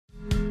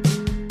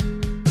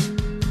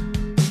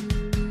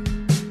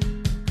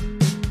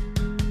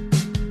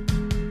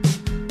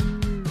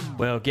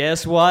Well,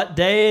 guess what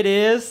day it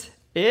is?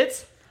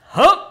 It's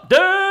Hump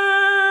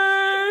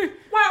Day!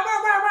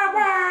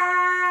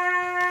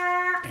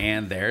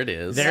 And there it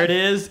is. There it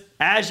is.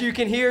 As you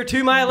can hear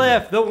to my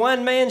left, the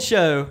one-man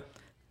show.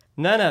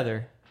 None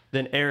other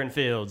than Aaron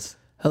Fields.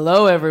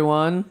 Hello,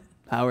 everyone.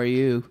 How are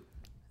you?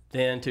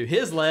 Then to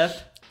his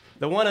left,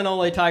 the one and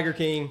only Tiger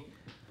King,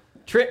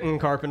 Trenton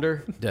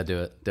Carpenter. Don't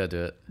do it. Don't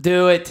do it.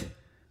 Do it.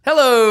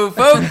 Hello,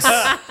 folks.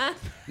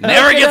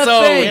 Never gets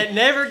old. It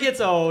never gets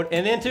old.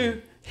 And then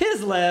to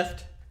his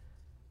left,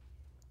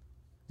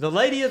 the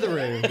lady of the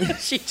room,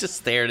 She just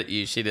stared at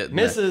you. She didn't.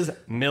 know. Mrs.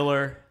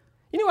 Miller.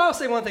 You know, I'll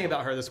say one thing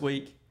about her this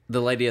week.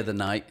 The lady of the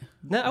night.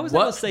 No, I was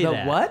not going to say the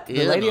that. what? The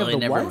Yeah, lady no, of the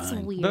never what?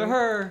 mind. Weird. But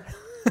her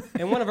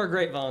and one of our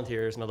great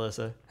volunteers,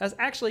 Melissa, has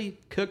actually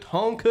cooked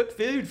home-cooked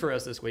food for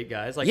us this week,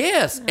 guys. Like,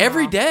 Yes,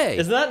 every day.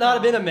 Has that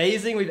not been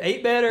amazing? We've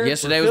ate better.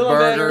 Yesterday We're was feeling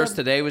burgers. better.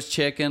 Today was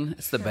chicken.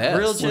 It's the best.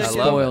 Real I chicken. love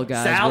Spoiled, it.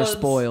 guys. Salads. We're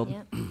spoiled.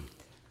 Yep.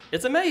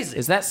 It's amazing.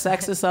 Is that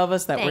sexist of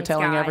us that we're Thanks,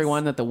 telling guys.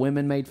 everyone that the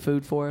women made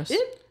food for us?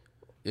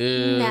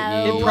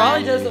 No. It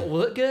probably doesn't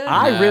look good,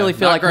 I No, really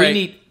feel not like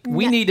great.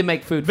 we need to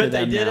make food for but they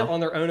them did now. it on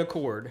their own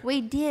accord.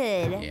 We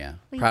did. Yeah.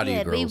 We Proud of you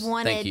did. girls. We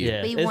wanted. Thank you.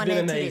 Yeah, We it's wanted been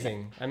to do that.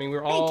 amazing. I mean,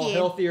 we're all Thank you.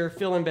 healthier,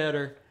 feeling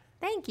better.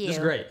 Thank you. It's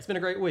great. It's been a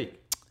great week.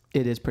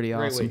 It is pretty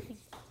Great awesome. week.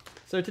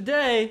 So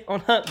today, on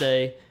Hump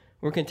Day,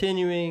 we're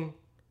continuing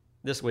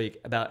this week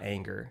about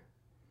anger.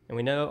 And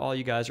we know all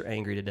you guys are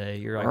angry today.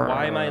 You're like,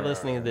 why am I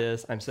listening to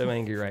this? I'm so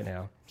angry right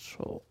now.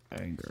 So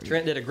angry.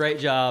 Trent did a great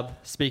job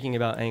speaking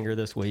about anger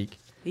this week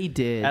He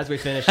did. as we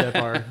finish up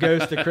our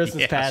Ghost to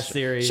Christmas Past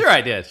series. Sure,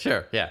 I did.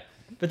 Sure, yeah.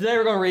 But today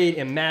we're going to read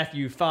in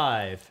Matthew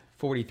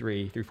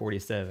 5:43 through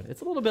 47.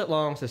 It's a little bit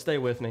long, so stay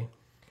with me. It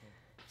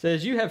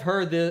says, you have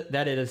heard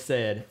that it is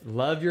said,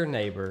 love your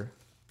neighbor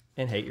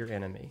and hate your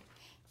enemy.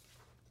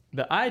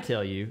 But I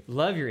tell you,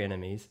 love your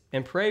enemies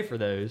and pray for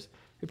those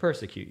who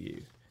persecute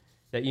you,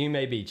 that you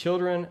may be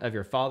children of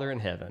your Father in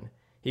heaven.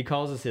 He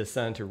causes his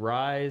sun to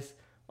rise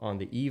on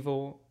the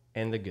evil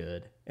and the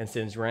good, and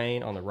sends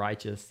rain on the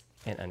righteous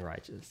and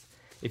unrighteous.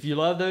 If you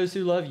love those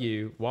who love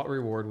you, what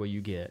reward will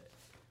you get?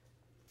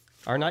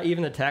 Are not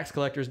even the tax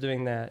collectors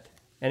doing that?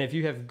 And if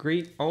you have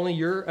greet only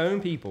your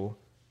own people,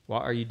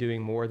 what are you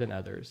doing more than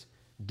others?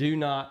 Do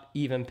not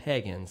even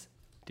pagans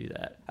do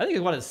that. I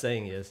think what it's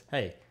saying is,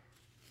 hey,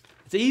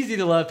 it's easy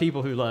to love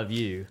people who love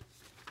you.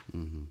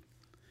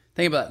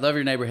 Think about it. Love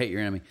your neighbor, hate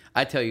your enemy.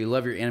 I tell you,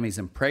 love your enemies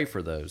and pray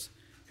for those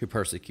who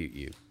persecute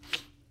you.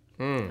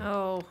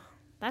 Oh,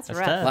 that's That's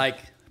rough. tough. Like,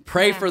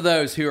 pray Yeah. for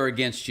those who are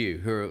against you,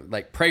 who are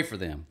like, pray for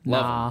them.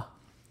 Love nah, them.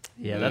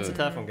 Yeah, that's a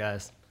tough one,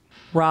 guys.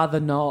 rather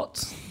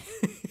not.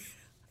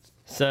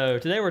 So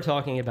today we're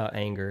talking about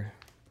anger.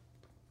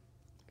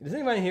 Does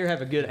anybody here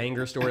have a good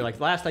anger story? Like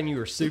last time you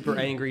were super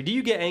angry. Do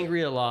you get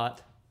angry a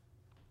lot?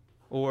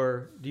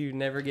 Or do you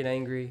never get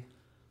angry?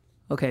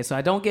 Okay, so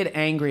I don't get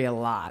angry a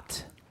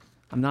lot.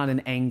 I'm not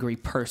an angry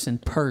person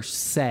per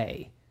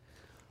se.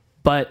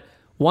 But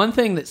one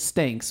thing that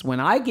stinks, when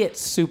I get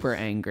super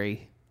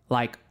angry,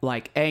 like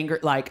anger,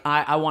 like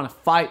I want to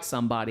fight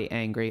somebody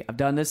angry. I've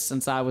done this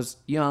since I was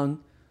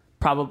young.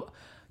 Probably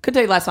couldn't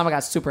tell you last time I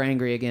got super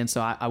angry again, so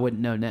I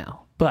wouldn't know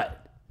now.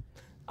 But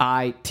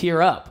I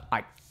tear up.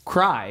 I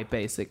cry,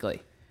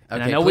 basically.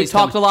 And I know we please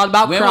tell talked me. a lot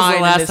about when crying. was the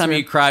in last this time room.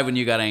 you cried when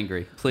you got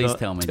angry? Please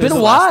tell me. It's been This a is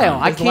the last while.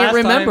 time. I His can't last time,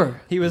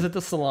 remember. he was at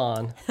the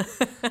salon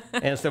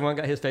and someone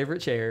got his favorite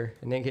chair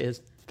and didn't get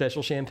his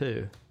special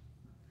shampoo.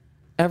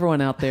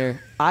 Everyone out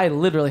there, I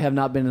literally have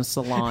not been in a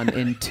salon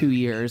in 2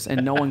 years,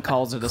 and no one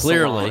calls it a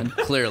salon.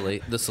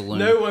 Clearly, the saloon.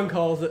 No one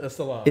calls it a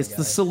salon. It's the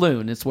guys.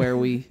 saloon. It's where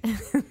we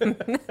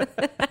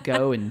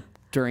go and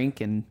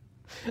drink and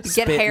Get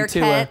spit into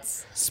a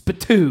haircuts.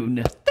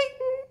 spittoon.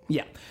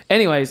 Yeah.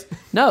 Anyways,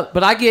 no,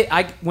 but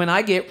when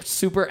I get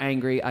super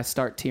angry, I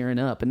start tearing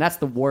up, and that's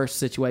the worst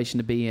situation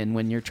to be in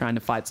when you're trying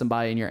to fight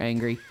somebody and you're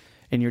angry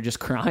and you're just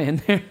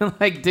crying.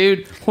 Like,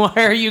 dude, why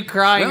are you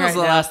crying When was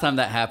right the now? last time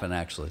that happened,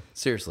 actually?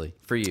 Seriously,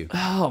 for you.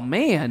 Oh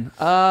man.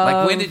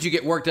 Like, when did you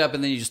get worked up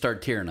and then you just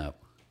started tearing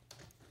up?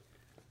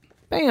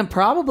 Man,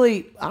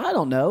 probably, I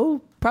don't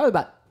know, probably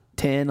about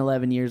 10,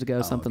 11 years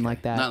ago, something okay.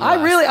 like that. Not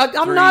in the last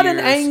I'm 3 not an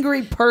years.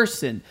 angry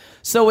person,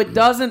 so it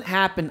doesn't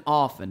happen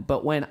often.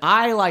 But when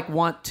I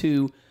want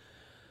to,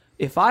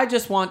 if I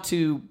just want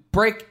to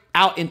break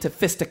out into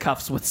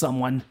fisticuffs with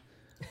someone,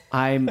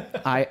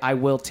 I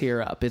will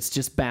tear up. It's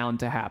just bound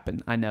to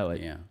happen. I know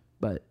it. Yeah.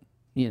 But,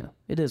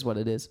 it is what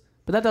it is.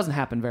 But that doesn't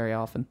happen very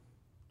often.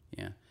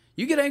 Yeah.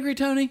 You get angry,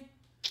 Tony?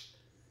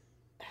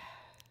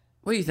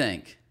 What do you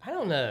think? I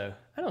don't know.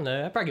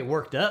 I probably get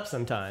worked up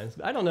sometimes.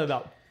 But I don't know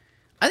about.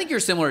 I think you're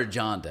similar to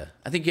Jonda.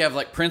 I think you have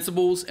like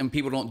principles and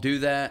people don't do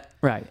that.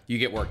 Right. You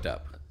get worked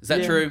up. Is that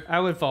Yeah, true? I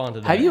would fall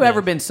into that. Have you yeah.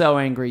 ever been so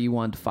angry you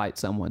wanted to fight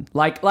someone?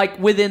 Like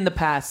within the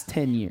past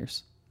 10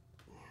 years?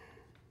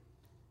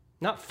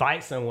 Not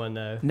fight someone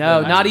though.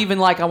 No, But not even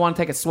like I want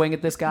to take a swing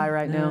at this guy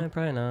right No, now.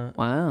 probably not.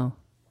 Wow.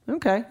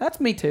 Okay, that's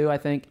me too, I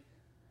think.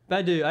 But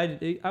I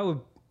do. I would.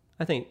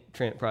 I think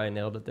Trent probably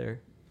nailed it there.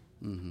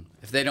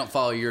 If they don't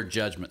follow your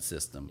judgment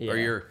system Yeah. or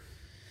your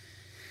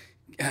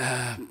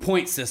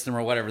point system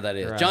or whatever that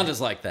is. Right. John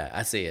just like that.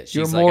 I see it.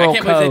 Your She's like, moral I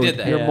can't believe code. they did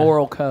that. Your Yeah.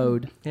 moral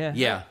code. Yeah.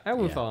 Yeah. I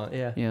would Yeah. follow.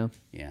 Yeah. Yeah.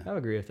 Yeah. I would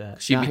agree with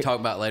that. She'd Now, be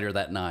talking about later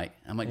that night.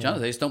 I'm like,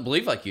 Jonathan, they just don't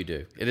believe like you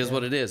do. It is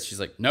what it is. She's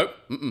like, nope.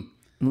 Mm-mm.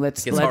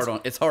 Let's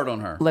It's hard on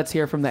her. let's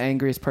hear from the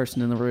angriest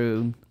person in the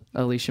room,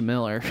 Alicia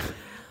Miller.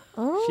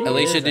 She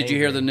Alicia, is did you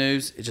hear angry. the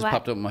news? It just What?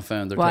 popped up on my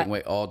phone. They're What? taking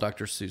away all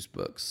Dr. Seuss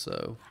books.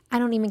 So I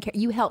don't even care.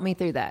 You helped me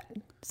through that,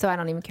 so I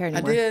don't even care I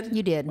anymore. did.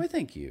 You did. Well,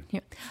 thank you.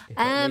 You helped me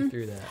Um,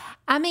 through that.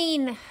 I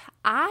mean,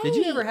 Did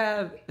you ever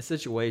have a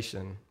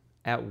situation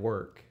at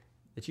work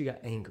that you got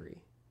angry?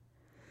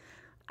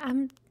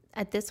 I'm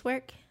at this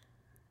work.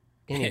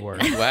 Any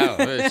work? Wow,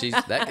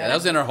 that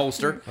was in her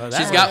holster. that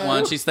She's got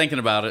one. She's thinking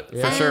about it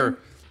for sure.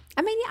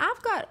 I mean,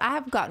 I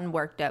have gotten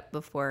worked up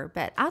before,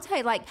 but I'll tell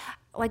you,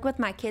 like with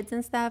my kids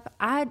and stuff,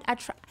 I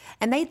try,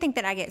 and they think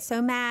that I get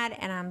so mad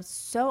and I'm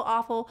so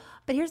awful.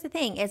 But here's the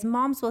thing: is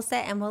moms will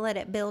sit and we'll let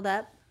it build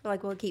up.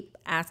 Like we'll keep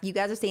asking. You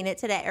guys have seen it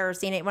today, or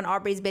seen it when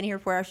Aubrey's been here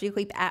for us.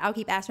 I'll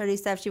keep asking her to do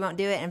stuff. She won't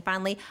do it, and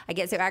finally, I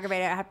get so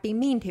aggravated I have to be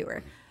mean to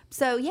her.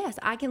 So yes,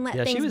 I can let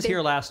Yeah, things. she was build-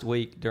 here last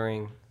week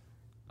during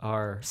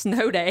our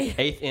Snow day.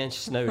 8th-inch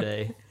snow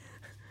day.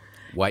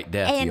 White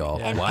death, y'all.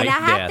 And White I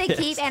have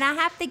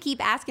death. to keep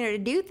asking her to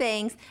do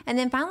things, and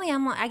then finally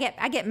I'm like,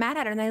 I get mad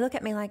at her, and they look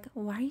at me like,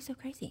 why are you so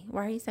crazy?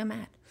 Why are you so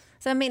mad?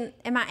 So I mean,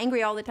 am I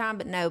angry all the time?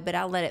 But no, but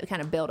I'll let it kind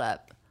of build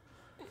up.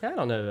 I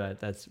don't know that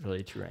that's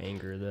really true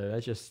anger, though.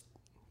 That's just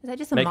Is that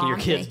just a making mom your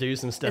kids thing? do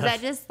some stuff. Is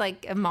that just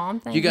like a mom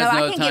thing? Do you guys no,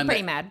 know I the can get time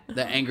pretty that, mad.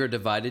 that anger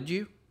divided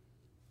you?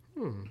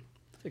 That's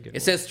a good It one.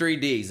 says 3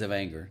 Ds of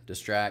anger: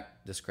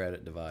 distract,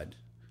 discredit, divide.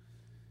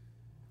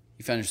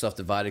 You found yourself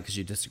divided because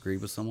you disagreed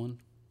with someone?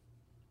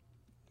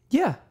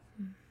 Yeah.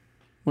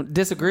 Well,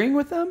 disagreeing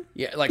with them?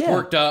 Yeah, like Yeah.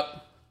 worked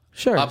up,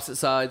 Sure. opposite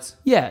sides.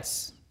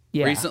 Yes.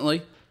 Yeah.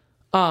 Recently?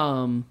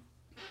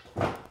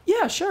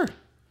 Yeah, sure.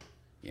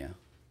 Yeah.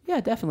 Yeah,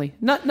 definitely.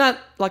 Not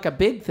like a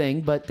big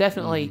thing, but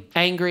definitely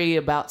angry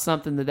about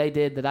something that they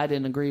did that I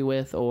didn't agree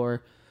with,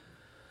 or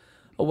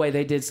a way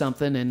they did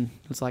something, and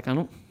it's like I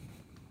don't.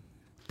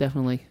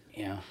 Definitely.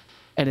 Yeah.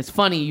 And it's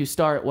funny, you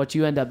start what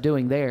you end up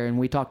doing there, and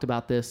we talked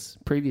about this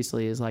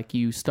previously, is like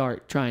you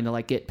start trying to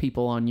like get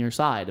people on your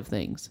side of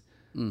things.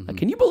 Like,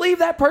 can you believe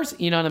that person?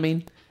 You know what I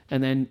mean?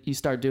 And then you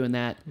start doing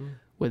that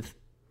with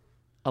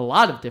a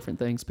lot of different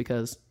things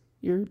because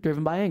you're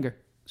driven by anger.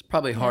 It's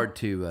probably hard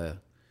to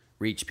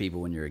reach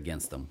people when you're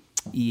against them.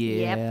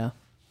 Yeah.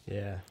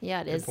 Yeah.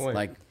 Yeah, it Good is. point.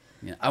 Like,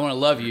 you know, I want to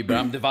love you, but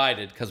I'm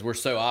divided because we're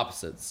so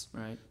opposites.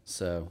 Right.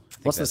 So, I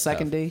think What's the that's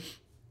second tough. D?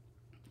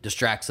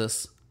 Distracts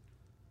us.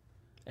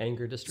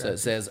 Anger So it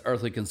distracts. says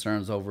earthly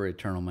concerns over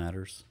eternal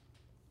matters.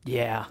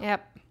 Yeah.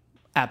 Yep.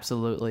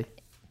 Absolutely.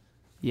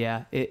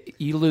 Yeah.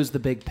 You lose the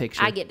big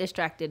picture. I get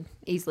distracted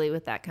easily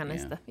with that kind of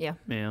Yeah. stuff. Yeah.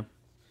 Yeah.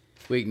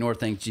 We ignore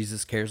things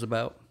Jesus cares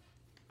about.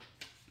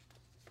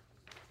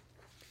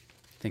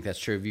 Think that's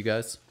true of you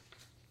guys?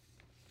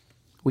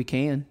 We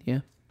can. Yeah.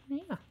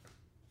 Yeah.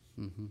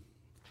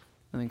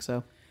 I think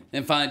so.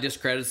 Then finally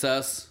discredits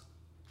us.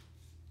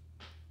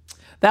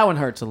 That one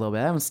hurts a little bit.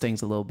 That one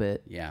stings a little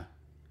bit, Yeah.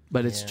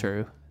 but it's Yeah.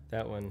 true.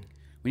 That one.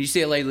 When you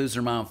see a lady lose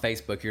her mind on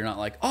Facebook, you're not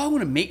like, oh, I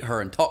want to meet her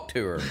and talk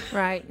to her.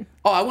 Right.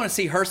 Oh, I want to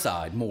see her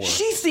side more.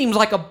 She seems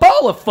like a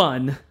ball of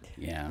fun.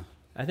 Yeah.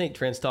 I think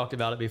Trent's talked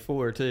about it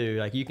before too.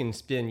 Like you can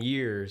spend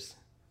years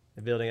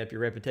building up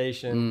your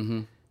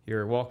reputation,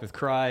 your walk with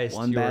Christ,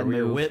 One your, bad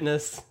your move.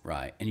 witness,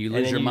 Right. And you and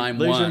lose then your you mind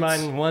lose once. your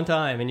mind one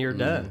time, and you're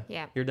done.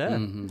 Yeah. You're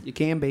done. You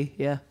can be.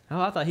 Yeah. Oh,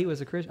 I thought he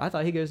was a Christian. I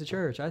thought he goes to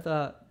church. I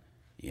thought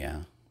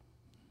Yeah.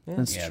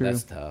 That's Yeah, true.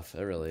 that's tough.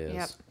 It really is.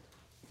 Yep.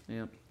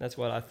 Yeah. that's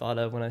what I thought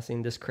of when I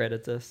seen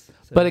discredits us.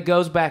 So, But it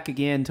goes back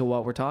again to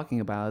what we're talking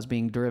about as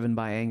being driven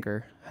by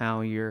anger.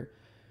 How you're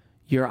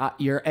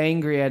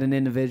angry at an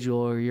individual,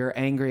 or you're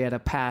angry at a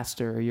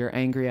pastor, or you're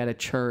angry at a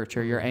church,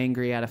 or you're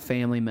angry at a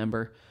family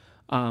member.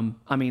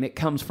 I mean, it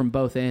comes from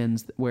both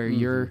ends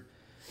where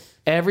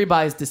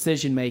everybody's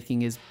decision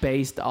making is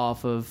based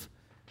off of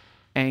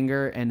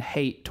anger and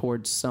hate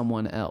towards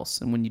someone else.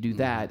 And when you do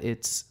that,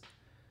 it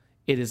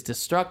is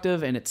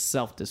destructive, and it's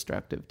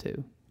self-destructive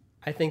too.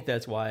 I think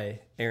that's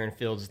why Aaron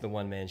Fields is the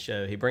one-man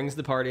show. He brings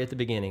the party at the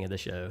beginning of the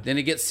show. Then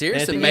it gets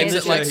serious At the and end makes of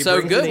it the like show, he so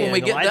brings good it when in. we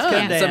The get lights done.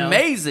 come It's down.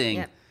 amazing.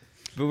 Yep.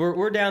 But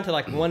we're down to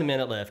like 1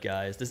 minute left,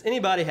 guys. Does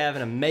anybody have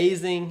an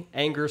amazing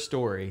anger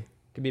story?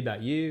 Could be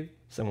about you,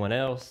 someone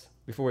else,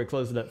 before we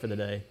close it up for the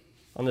day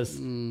on this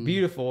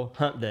beautiful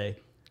hump day.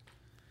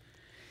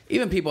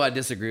 Even people I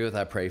disagree with,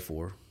 I pray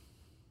for.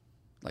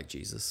 Like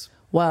Jesus.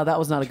 Wow, that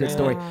was not a good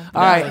story. All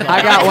right,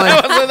 I got one.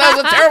 That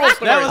was a terrible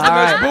story. That was the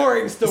All most right.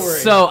 boring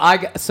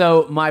story.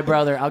 So my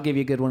brother, I'll give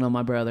you a good one on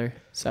my brother.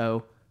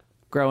 So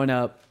growing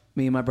up,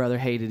 me and my brother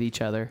hated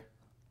each other,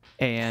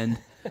 and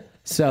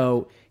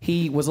so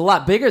he was a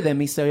lot bigger than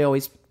me, so he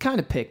always kind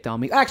of picked on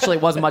me. Actually,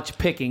 it wasn't much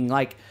picking.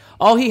 Like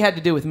all he had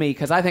to do with me,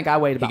 because I think I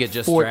weighed about could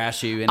just 40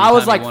 thrash you I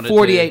was anytime he like wanted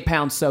 48 to.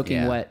 pounds soaking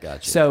Yeah, wet.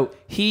 gotcha. So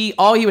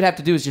all he would have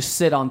to do is just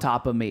sit on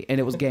top of me, and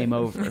it was game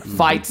over.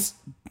 Fights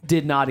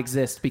did not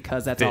exist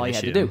because that's all he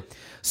had to Finish him. do.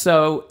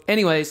 So,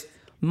 anyways,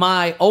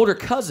 my older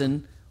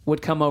cousin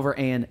would come over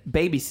and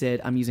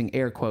babysit. I'm using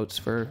air quotes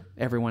for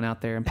everyone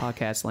out there in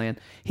podcast land.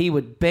 He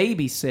would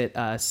babysit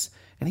us,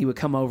 and he would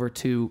come over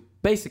to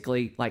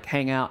basically like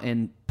hang out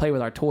and play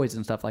with our toys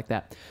and stuff like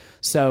that.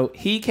 So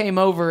he came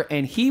over,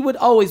 and he would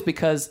always,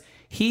 because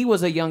he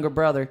was a younger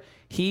brother,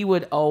 he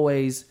would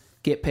always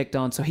get picked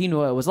on. So he knew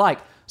what it was like.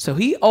 So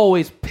he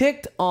always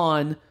picked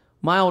on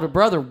my older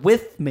brother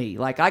with me.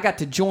 Like, I got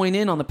to join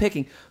in on the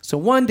picking. So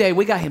one day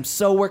we got him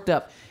so worked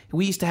up.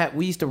 We used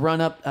to run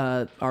up,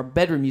 our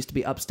bedroom used to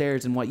be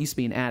upstairs in what used to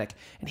be an attic.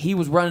 And he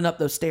was running up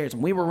those stairs,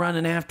 and we were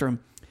running after him.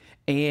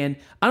 And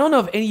I don't know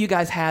if any of you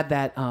guys had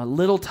that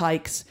Little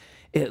Tykes.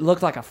 It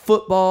looked like a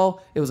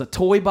football. It was a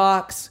toy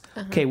box.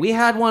 Okay, we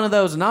had one of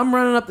those, and I'm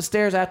running up the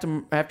stairs after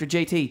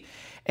JT.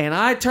 And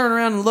I turn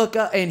around and look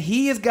up, and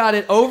he has got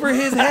it over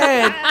his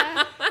head,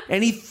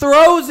 and he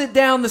throws it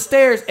down the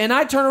stairs. And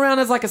I turn around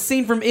as like a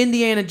scene from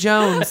Indiana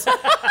Jones.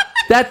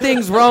 That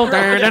thing's rolling.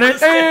 And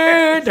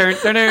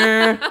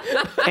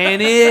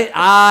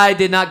I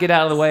did not get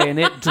out of the way, and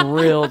it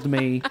drilled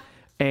me.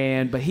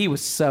 But he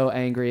was so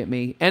angry at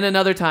me. And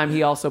another time,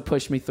 he also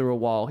pushed me through a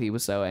wall. He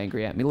was so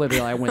angry at me.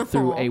 Literally, I went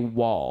through a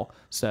wall.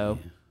 So,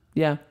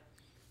 yeah.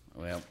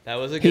 Well, That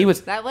was a good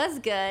That was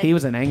good. He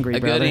was an angry a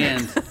brother. good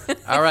end.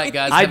 All right,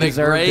 guys. I Have a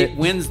deserved great it.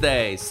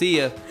 Wednesday. See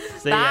ya.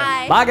 See ya.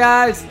 Bye. Bye,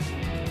 guys.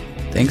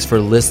 Thanks for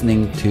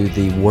listening to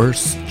the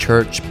Worst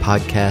Church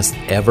podcast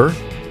ever.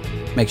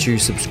 Make sure you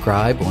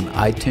subscribe on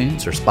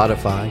iTunes or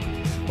Spotify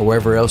or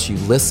wherever else you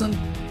listen,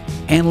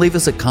 and leave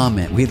us a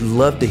comment. We'd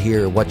love to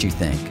hear what you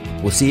think.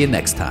 We'll see you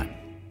next time.